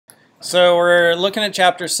So we're looking at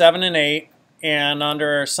chapter 7 and 8, and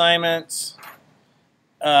under our assignments,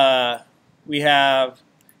 we have,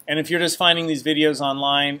 and if you're just finding these videos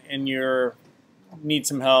online and you need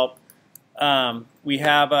some help, we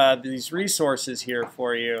have these resources here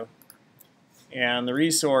for you. And the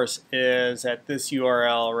resource is at this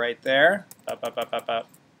URL right there,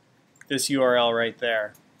 this URL right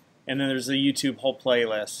there. And then there's the YouTube whole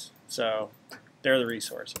playlist, so they're the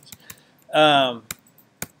resources.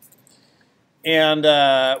 And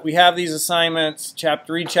we have these assignments, chapter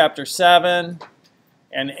 3, chapter 7,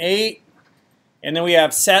 and 8. And then we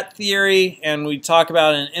have set theory, and we talk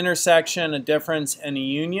about an intersection, a difference, and a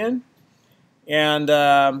union. And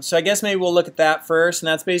so I guess maybe we'll look at that first, and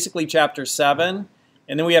that's basically chapter 7.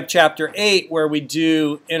 And then we have chapter 8 where we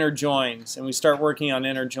do inner joins, and we start working on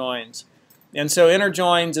inner joins. And so inner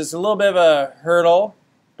joins is a little bit of a hurdle,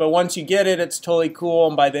 but once you get it, it's totally cool.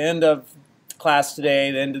 And by the end of class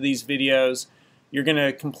today, the end of these videos, you're going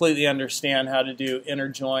to completely understand how to do inner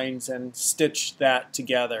joins and stitch that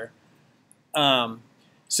together. So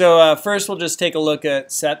first we'll just take a look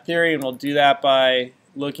at set theory, and we'll do that by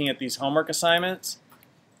looking at these homework assignments.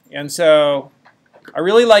 And so I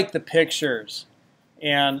really like the pictures,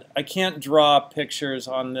 and I can't draw pictures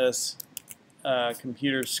on this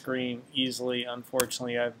computer screen easily,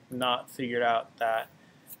 unfortunately. I've not figured out that.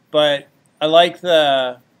 But I like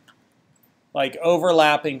the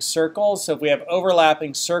overlapping circles. So if we have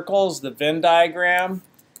overlapping circles, the Venn diagram,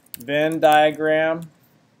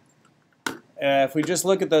 if we just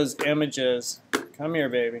look at those images, come here,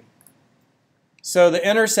 baby. So the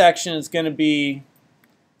intersection is going to be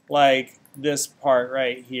like this part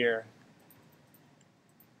right here.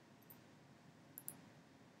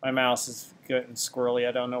 My mouse is getting squirrely,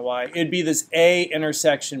 I don't know why. It'd be this A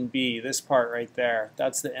intersection B, this part right there.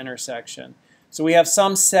 That's the intersection. So we have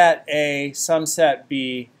some set A, some set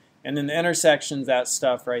B, and then the intersection's that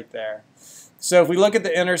stuff right there. So if we look at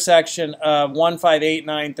the intersection of 1, 5, 8,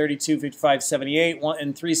 9, 32, 55, 78,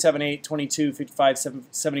 and 3, 7, 8, 22, 55,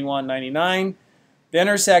 71, 99, the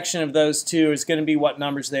intersection of those two is going to be what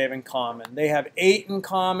numbers they have in common. They have 8 in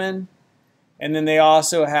common, and then they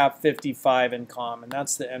also have 55 in common.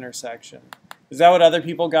 That's the intersection. Is that what other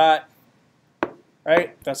people got?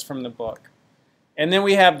 Right? That's from the book. And then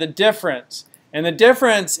we have the difference. And the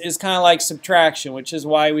difference is kind of like subtraction, which is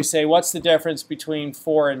why we say, what's the difference between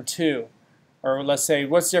 4 and 2? Or let's say,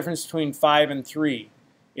 what's the difference between 5 and 3?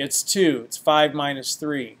 It's 2. It's 5 minus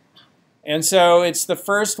 3. And so it's the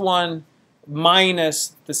first one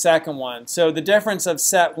minus the second one. So the difference of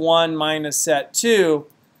set 1 minus set 2,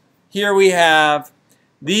 here we have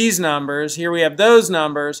these numbers, here we have those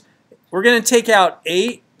numbers. We're going to take out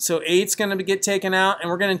 8, so 8's going to get taken out, and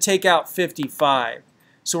we're going to take out 55.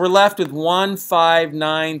 So we're left with 1, 5,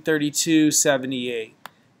 9, 32, 78.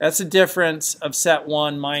 That's the difference of set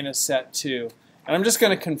 1 minus set 2. And I'm just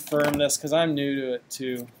going to confirm this because I'm new to it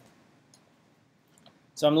too.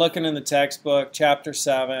 So I'm looking in the textbook, chapter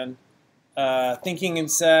 7, thinking in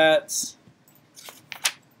sets.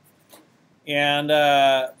 And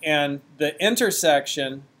the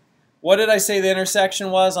intersection, what did I say the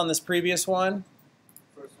intersection was on this previous one?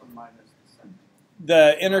 First one minus the second.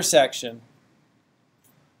 The intersection.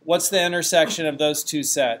 What's the intersection of those two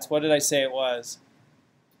sets? What did I say it was?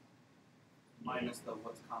 Minus the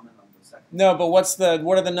what's common on the second. No, but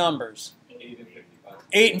what are the numbers? 8 and 55.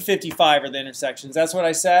 8 and 55 are the intersections. That's what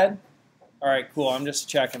I said? All right, cool. I'm just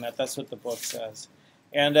checking that. That's what the book says.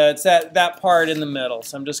 And it's that part in the middle.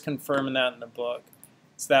 So I'm just confirming that in the book.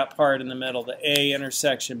 It's that part in the middle, the A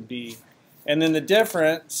intersection B. And then the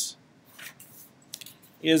difference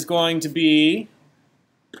is going to be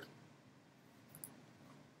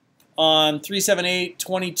on 3, 7, 8,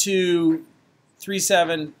 22, 3,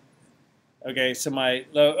 7. Okay, so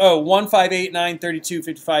 1, 5, 8, 9, 32,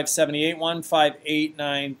 55, 78. 1, 5, 8,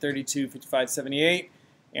 9, 32, 55, 78.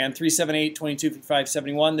 And 3, 7, 8, 22, 55,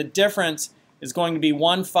 71. The difference is going to be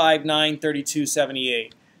 1, 5, 9, 32,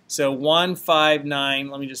 78. So 1, 5, 9,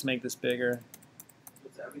 let me just make this bigger.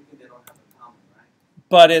 It's everything they don't have in common, right?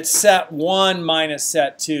 But it's set 1 minus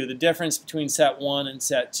set 2, the difference between set 1 and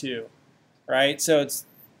set 2. Right? So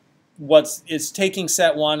it's taking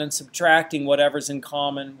set 1 and subtracting whatever's in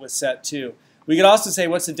common with set 2. We could also say,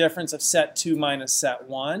 what's the difference of set 2 minus set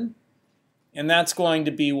 1? And that's going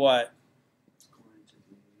to be what? It's going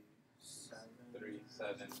to be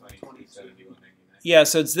 7, 37, 22, 71, 99. Yeah,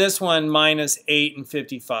 so it's this one minus 8 and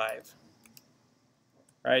 55.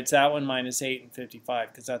 Right, it's that one minus 8 and 55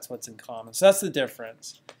 because that's what's in common. So that's the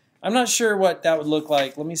difference. I'm not sure what that would look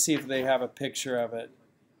like. Let me see if they have a picture of it.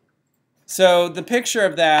 So the picture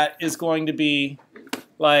of that is going to be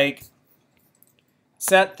like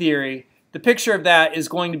set theory, the picture of that is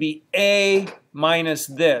going to be A minus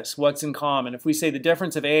this, what's in common. If we say the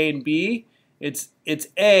difference of A and B, it's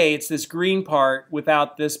A, it's this green part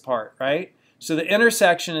without this part, right? So the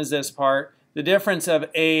intersection is this part. The difference of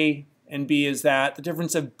A and B is that. The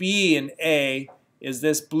difference of B and A is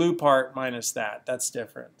this blue part minus that. That's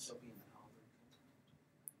difference.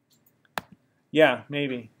 Yeah,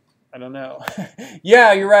 maybe. I don't know.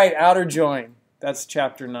 Yeah, you're right. Outer join. That's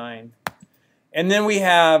chapter 9. And then we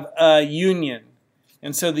have union.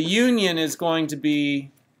 And so the union is going to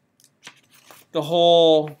be the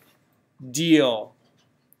whole deal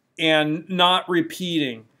and not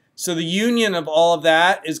repeating. So the union of all of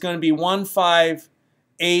that is going to be 1, 5,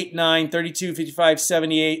 8, 9, 32, 55,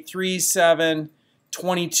 78, 3, 7,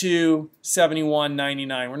 22, 71,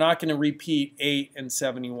 99. We're not going to repeat 8 and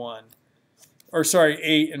 71. Or sorry,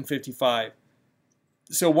 8 and 55.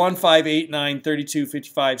 So 1, 5, 8, 9, 32,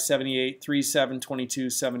 55, 78, 3, 7, 22,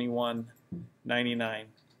 71, 99.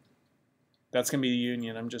 That's going to be the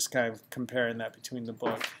union. I'm just kind of comparing that between the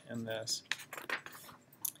book and this.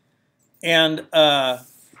 And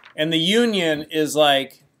the union is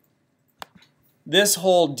like this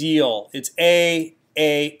whole deal. It's A,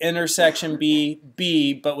 intersection B,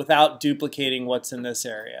 B, but without duplicating what's in this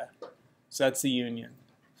area. So that's the union.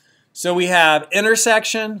 So we have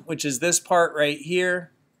intersection, which is this part right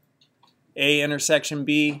here, A intersection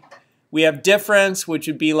B. We have difference, which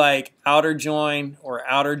would be like outer join or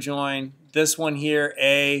outer join. This one here,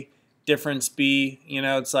 A, difference B. You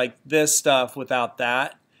know, it's like this stuff without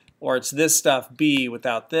that. Or it's this stuff B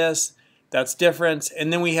without this. That's difference.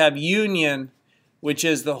 And then we have union, which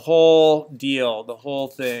is the whole deal, the whole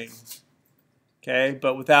thing. Okay,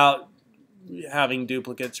 but without having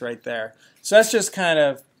duplicates right there. So that's just kind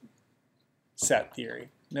of set theory.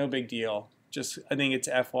 No big deal. Just, I think it's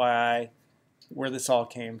FYI where this all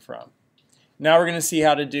came from. Now we're going to see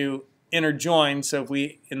how to do inner join. So if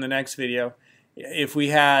we, in the next video, if we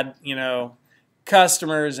had, you know,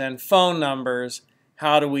 customers and phone numbers,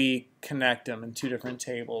 how do we connect them in two different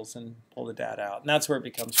tables and pull the data out? And that's where it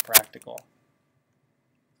becomes practical.